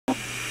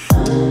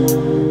Hey,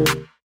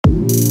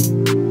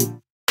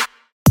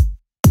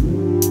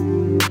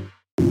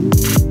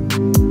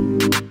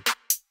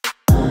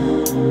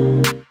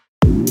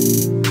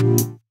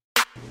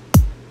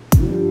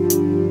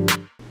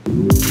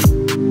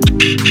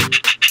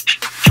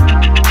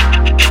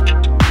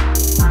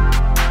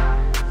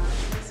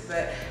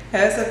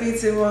 what's up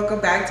YouTube?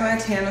 Welcome back to my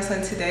channel. So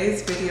in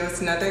today's video,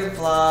 it's another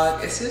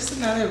vlog. It's just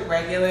another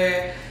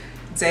regular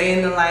day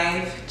in the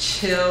life,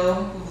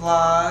 chill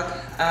vlog.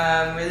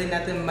 Really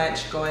nothing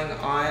much going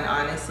on,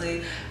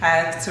 honestly. I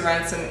have to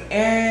run some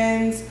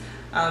errands,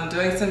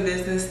 doing some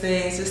business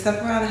things, just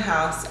stuff around the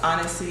house.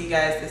 Honestly, you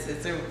guys, this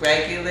is a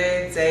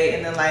regular day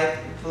in the life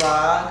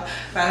vlog.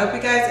 But I hope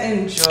you guys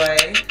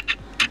enjoy.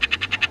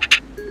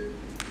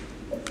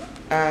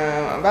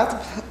 I'm about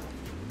to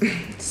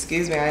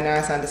excuse me, I know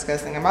I sound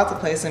disgusting. I'm about to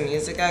play some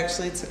music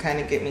actually to kind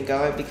of get me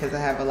going because I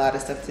have a lot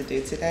of stuff to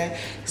do today.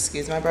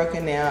 Excuse my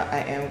broken nail. I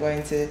am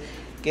going to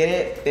get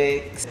it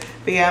fixed.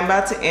 But yeah, I'm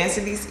about to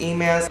answer these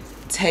emails,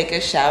 take a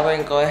shower,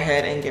 and go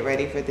ahead and get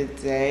ready for the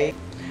day.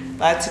 A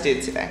lot to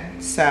do today.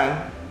 So,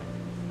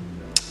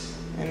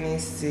 let me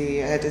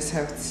see. I just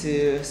have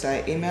to, so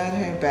I emailed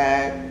her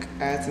back.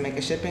 I had to make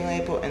a shipping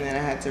label, and then I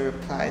had to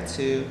reply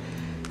to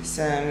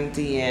some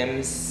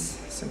DMs.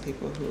 Some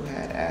people who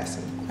had asked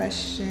some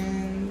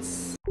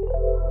questions.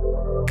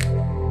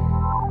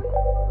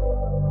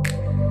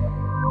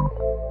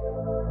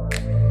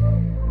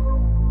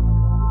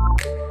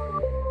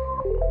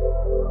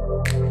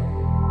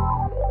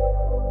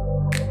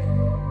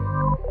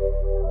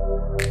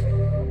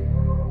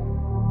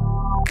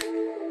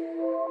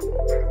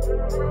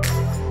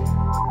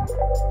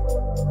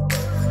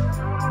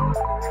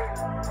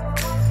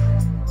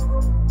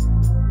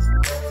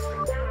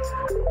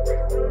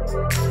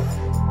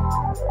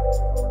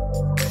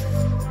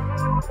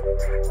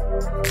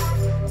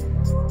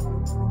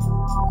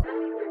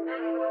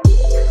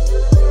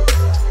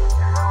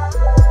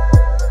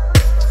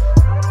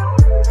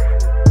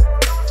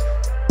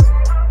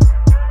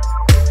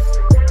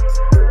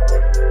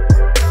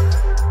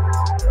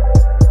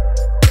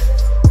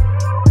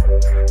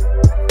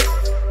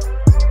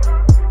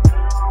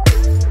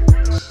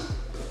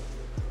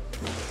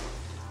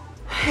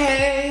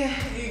 Hey,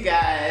 you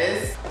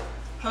guys.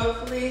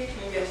 Hopefully,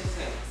 maybe I should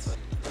say this way.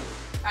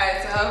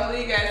 Alright, so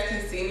hopefully you guys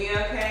can see me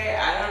okay.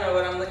 I don't know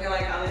what I'm looking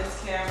like on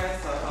this camera,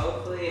 so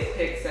hopefully it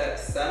picks up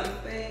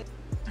something.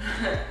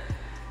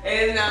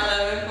 It is now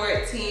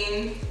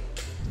 11:14.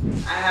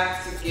 I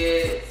have to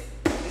get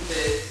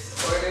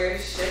this order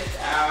shipped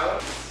out.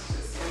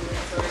 Just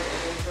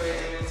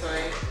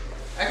inventory.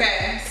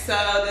 Okay,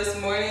 so this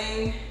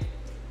morning,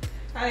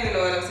 I don't even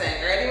know what I'm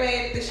saying. I already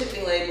made the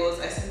shipping labels.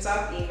 I sent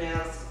off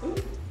emails. Ooh.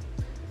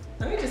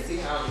 Let me just see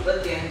how I'm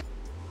looking.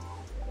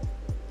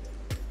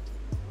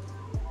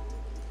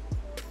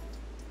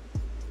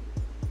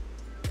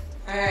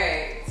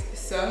 Alright,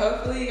 so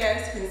hopefully you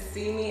guys can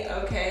see me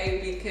okay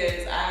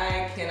because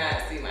I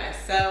cannot see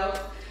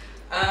myself.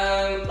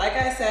 Like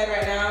I said,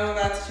 right now I'm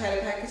about to try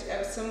to package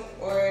up some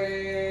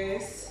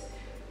orders.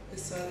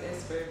 This one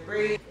is for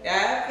free.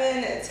 Yeah, I've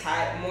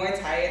been more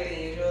tired than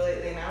usual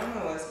lately, and I don't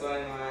know what's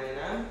going on, and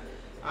I'm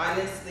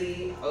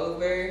honestly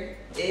over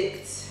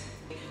it.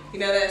 You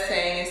know that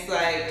saying, it's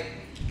like,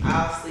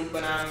 I'll sleep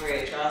when I'm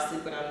rich, or I'll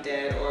sleep when I'm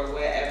dead, or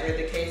whatever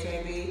the case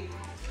may be.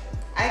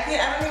 I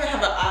don't even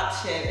have an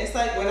option. It's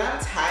like when I'm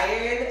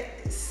tired,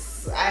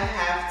 I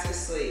have to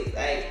sleep.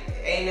 Like,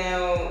 ain't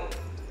no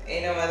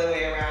other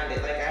way around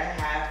it. Like, I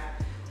have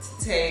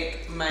to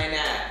take my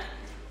nap.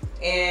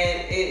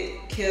 And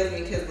it kills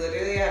me because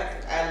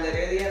I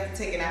literally have to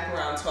take a nap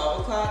around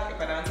 12 o'clock.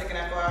 If I don't take a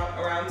nap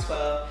around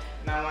 12,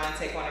 then I want to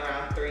take one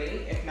around 3.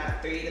 If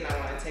not 3, then I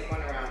want to take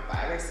one around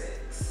 5 or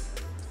 6.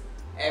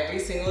 Every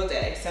single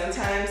day.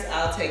 Sometimes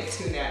I'll take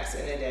 2 naps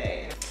in a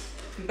day.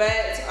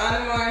 But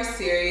on a more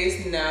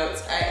serious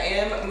note, I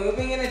am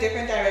moving in a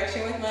different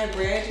direction with my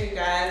brand, you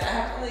guys. I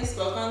haven't really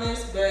spoke on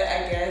this, but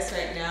I guess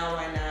right now,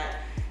 why not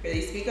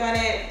really speak on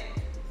it?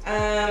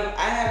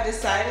 I have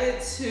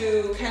decided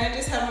to kind of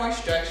just have more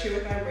structure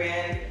with my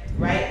brand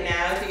right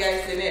now. If you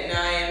guys didn't know,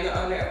 I am the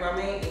owner of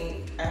Ramen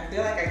Inc. I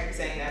feel like I keep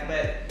saying that,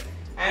 but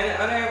I'm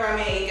the owner of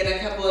Ramen Inc. and a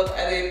couple of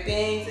other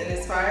things. And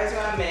as far as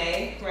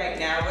ramen, right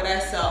now what I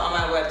sell on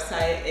my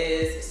website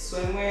is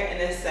swimwear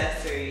and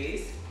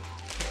accessories.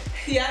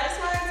 Yeah, I just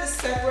wanted to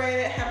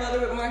separate it, have a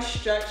little bit more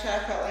structure.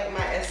 I felt like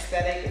my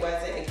aesthetic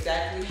wasn't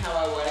exactly how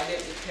I wanted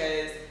it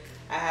because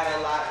I had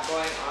a lot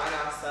going on.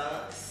 I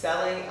was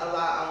selling a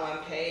lot on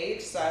one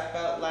page, so I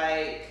felt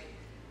like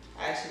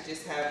I should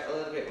just have a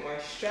little bit more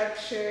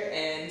structure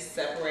and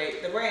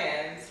separate the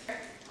brands.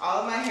 All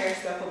of my hair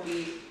stuff will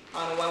be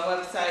on one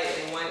website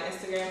and one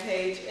Instagram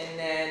page, and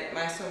then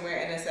my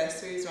swimwear and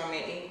accessories,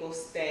 Ramen Inc. will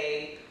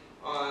stay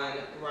on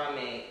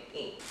Ramen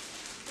Inc.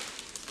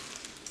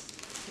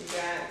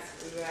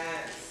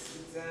 That's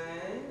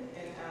done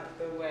and out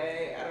the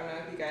way. I don't know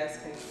if you guys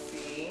can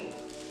see,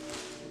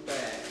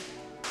 but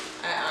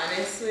I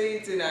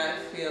honestly do not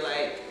feel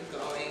like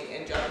going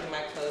and dropping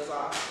my clothes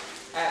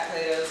off at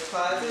Plato's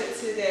Closet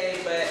today,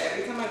 but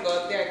every time I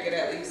go up there I get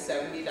at least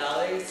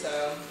 $70,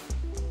 so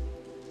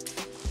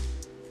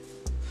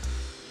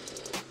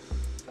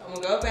I'm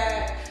gonna go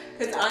back.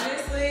 Because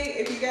honestly,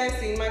 if you guys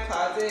see my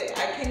closet,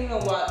 I can't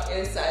even walk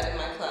inside of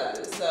my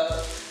closet.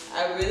 So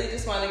I really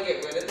just want to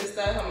get rid of this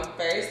stuff. I'm gonna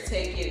first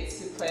take it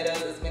to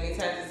Play-Doh's as many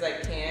times as I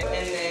can.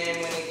 And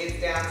then when it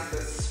gets down to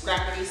the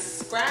scrappity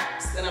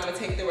scraps, then I'm gonna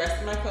take the rest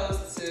of my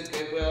clothes to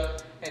Goodwill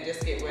and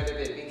just get rid of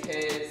it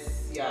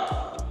because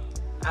y'all,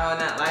 I will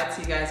not lie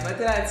to you guys. What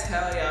did I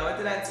tell y'all? What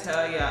did I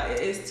tell y'all? It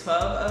is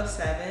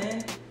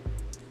 12:07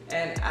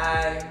 and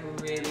I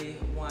really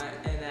want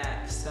a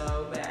nap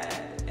so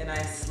bad. And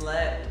I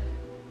slept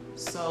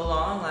so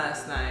long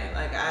last night.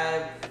 Like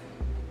I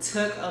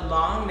took a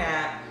long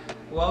nap,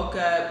 woke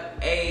up,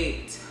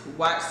 ate,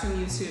 watched some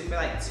YouTube for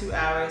like 2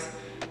 hours,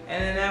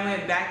 and then I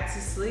went back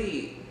to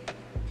sleep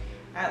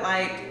at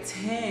like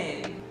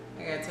 10.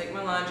 I gotta take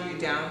my laundry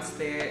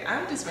downstairs.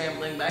 I'm just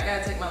rambling, but I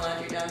gotta take my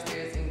laundry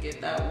downstairs and get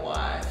that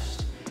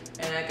washed.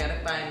 And I gotta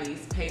find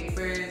these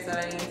papers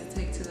that I need to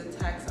take to the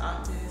tax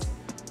office,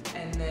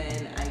 and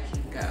then I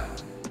can go.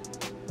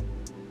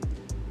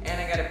 And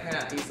I gotta print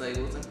out these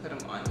labels and put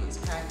them on these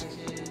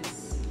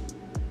packages.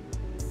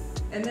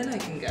 And then I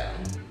can go.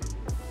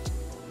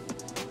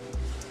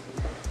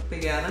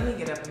 But yeah, let me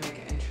get up and make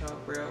an intro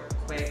real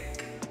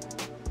quick.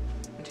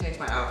 And change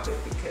my outfit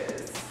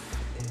because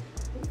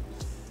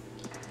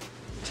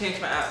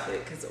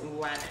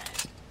why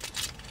not?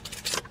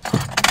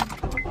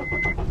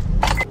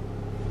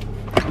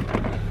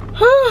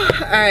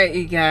 Alright,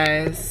 you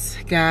guys.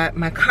 Got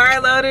my car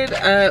loaded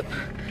up,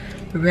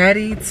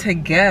 ready to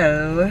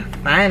go.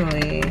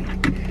 Finally.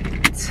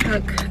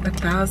 Took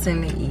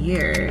 1,000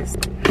 years.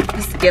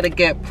 Just get a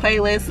good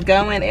playlist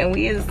going and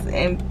we is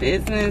in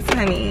business,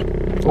 honey.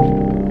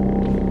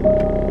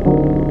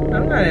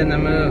 I'm not in the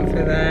mood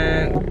for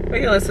that. We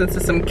can listen to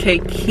some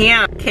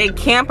K-Camp.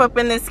 K-Camp up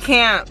in this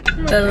camp.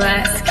 The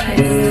Last Kiss.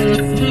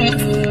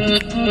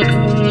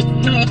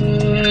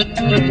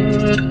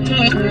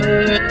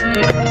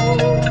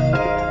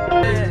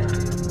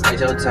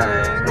 It's your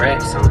time,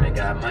 right? Somebody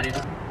got money.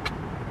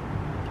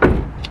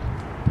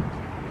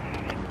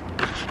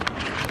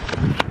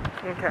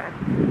 Okay,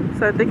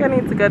 so I think I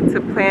need to go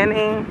to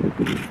planning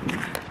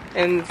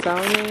and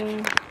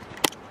zoning.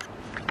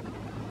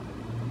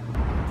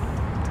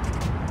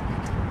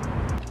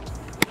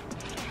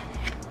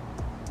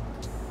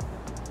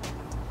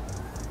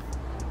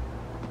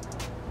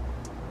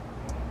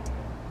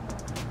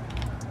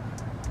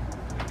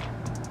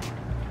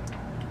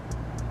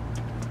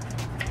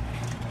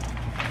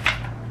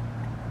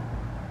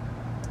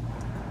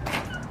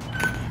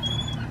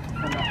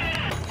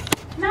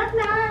 Knock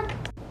knock.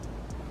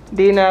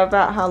 Do you know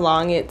about how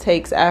long it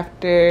takes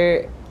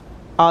after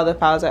all the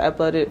files are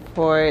uploaded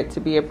for it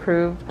to be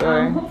approved?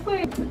 Or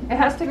Hopefully it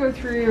has to go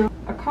through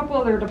a couple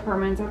other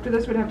departments. After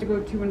this would have to go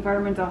to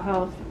environmental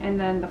health and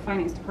then the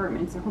finance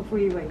department. So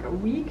hopefully like a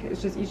week.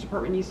 It's just each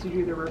department needs to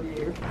do the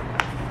review.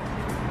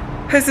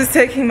 This is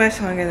taking much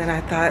longer than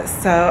I thought,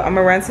 so I'm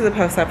gonna run to the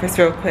post office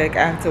real quick.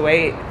 I have to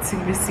wait to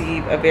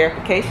receive a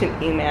verification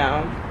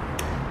email.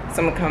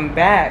 So I'm gonna come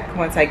back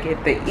once I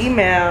get the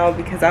email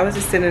because I was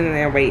just sitting in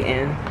there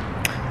waiting.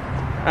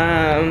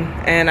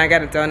 And I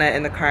got a donut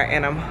in the car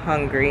and I'm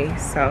hungry,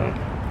 so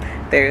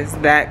there's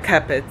that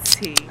cup of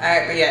tea. All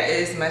right, but yeah,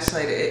 it is much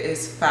later. It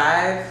is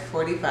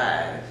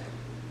 5:45.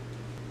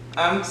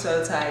 I'm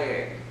so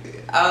tired.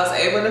 I was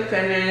able to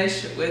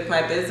finish with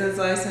my business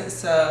license,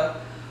 so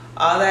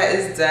all that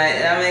is done.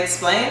 And I'm gonna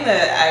explain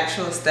the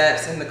actual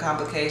steps and the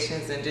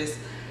complications and just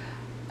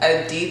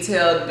a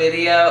detailed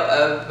video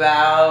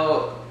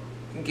about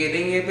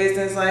getting your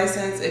business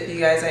license. If you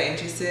guys are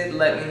interested,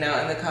 let me know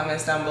in the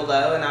comments down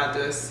below and I'll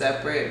do a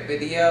separate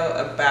video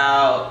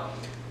about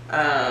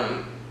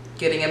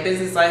getting a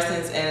business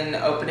license and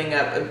opening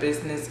up a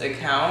business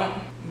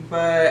account.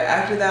 But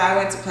after that, I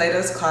went to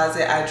Play-Doh's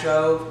Closet. I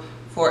drove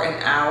for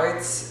an hour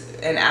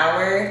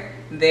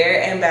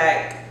there and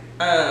back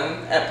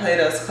at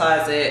Play-Doh's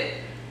Closet.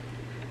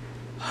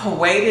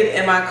 Waited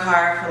in my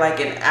car for like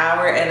an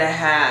hour and a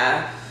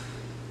half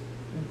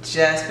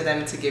just for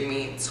them to give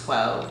me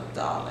 $12.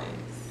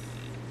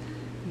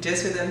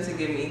 Just for them to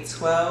give me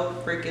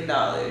 $12 freaking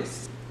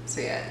dollars.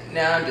 So yeah,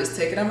 now I'm just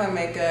taking off my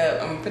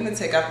makeup. I'm gonna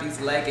take off these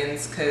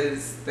leggings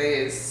because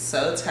they is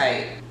so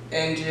tight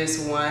and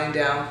just wind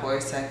down for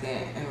a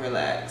second and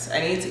relax.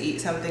 I need to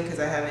eat something because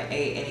I haven't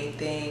ate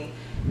anything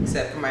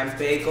except for my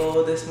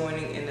bagel this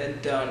morning and a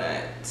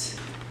donut.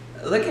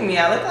 Look at me,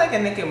 I look like a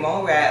naked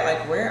mole rat.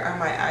 Like, where are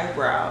my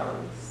eyebrows?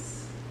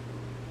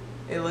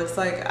 It looks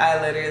like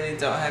I literally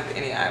don't have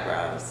any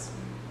eyebrows.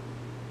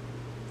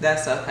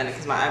 That's so funny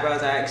because my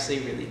eyebrows are actually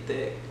really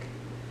thick.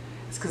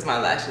 It's because my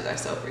lashes are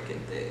so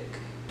freaking thick.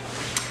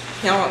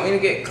 Y'all want me to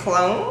get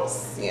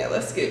close? Yeah,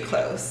 let's get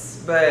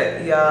close.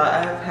 But y'all,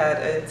 I've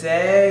had a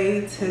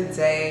day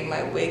today.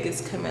 My wig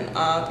is coming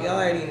off. Y'all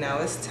already know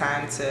it's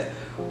time to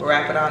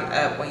wrap it on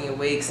up when your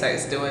wig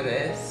starts doing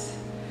this.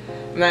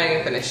 I'm not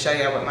even gonna show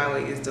y'all what my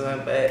wig is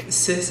doing, but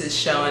sis is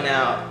showing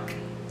out.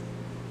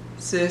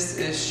 Sis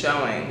is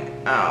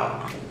showing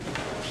out.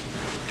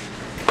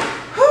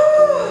 Whew.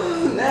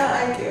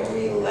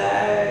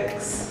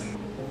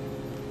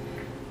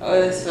 Oh,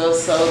 this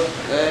feels so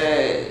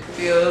good. It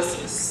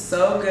feels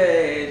so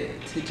good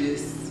to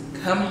just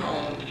come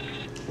home,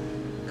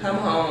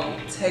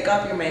 take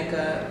off your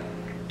makeup,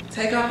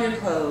 take off your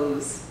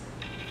clothes,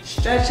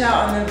 stretch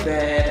out on the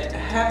bed,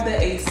 have the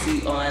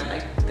AC on.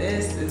 Like,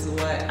 this is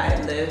what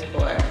I live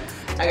for.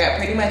 I got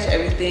pretty much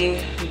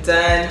everything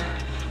done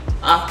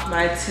off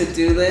my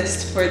to-do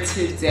list for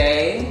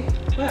today.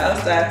 What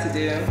else do I have to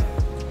do?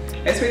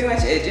 That's pretty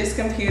much it, just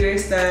computer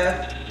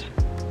stuff.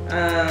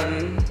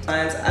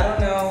 I don't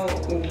know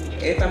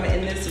if I'm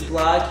in this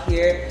vlog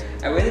here.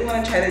 I really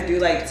want to try to do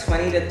like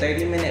 20 to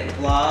 30 minute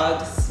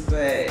vlogs,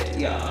 but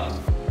y'all,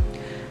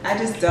 I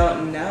just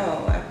don't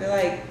know. I feel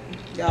like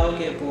y'all will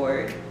get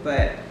bored,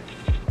 but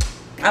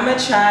I'm gonna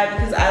try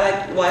because I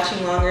like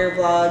watching longer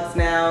vlogs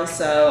now,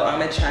 so I'm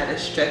gonna try to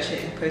stretch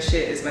it and push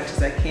it as much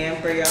as I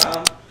can for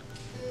y'all.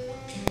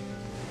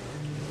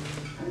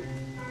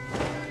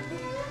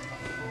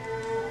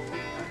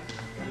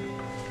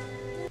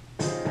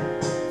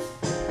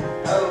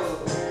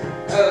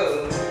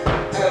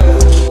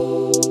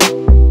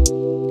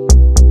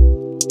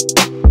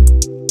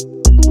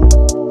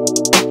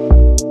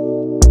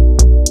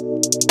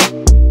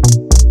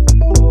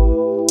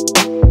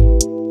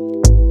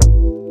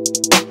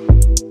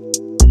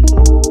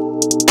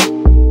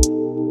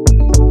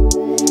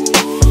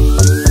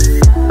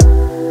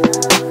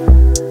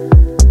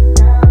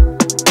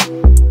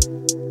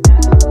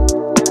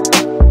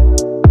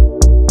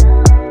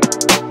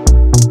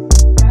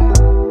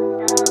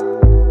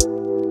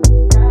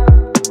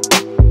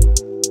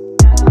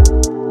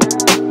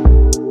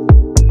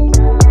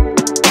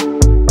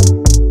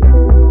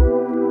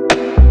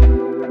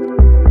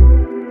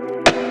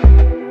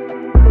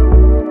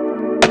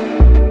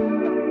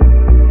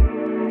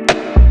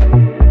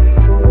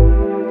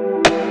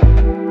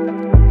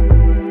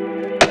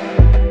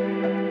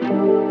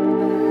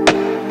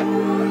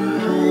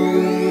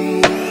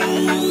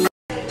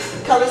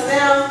 Colors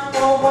down,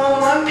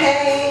 111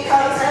 pay,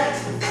 colors down,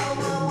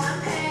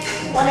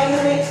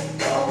 1-800,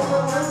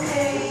 111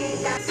 pay.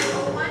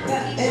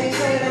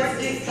 Anything that's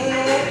get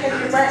in, cause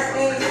you right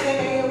in, you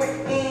can't work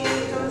in,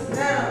 colors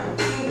down,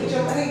 get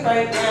your money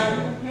right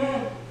down.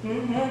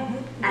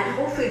 At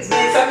Whole Foods. If I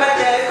got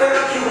that girl,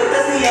 you would,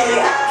 that's the only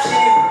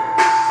option.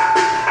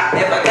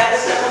 If I got a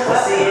simple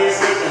pussy,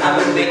 it's I'm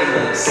a big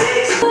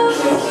move.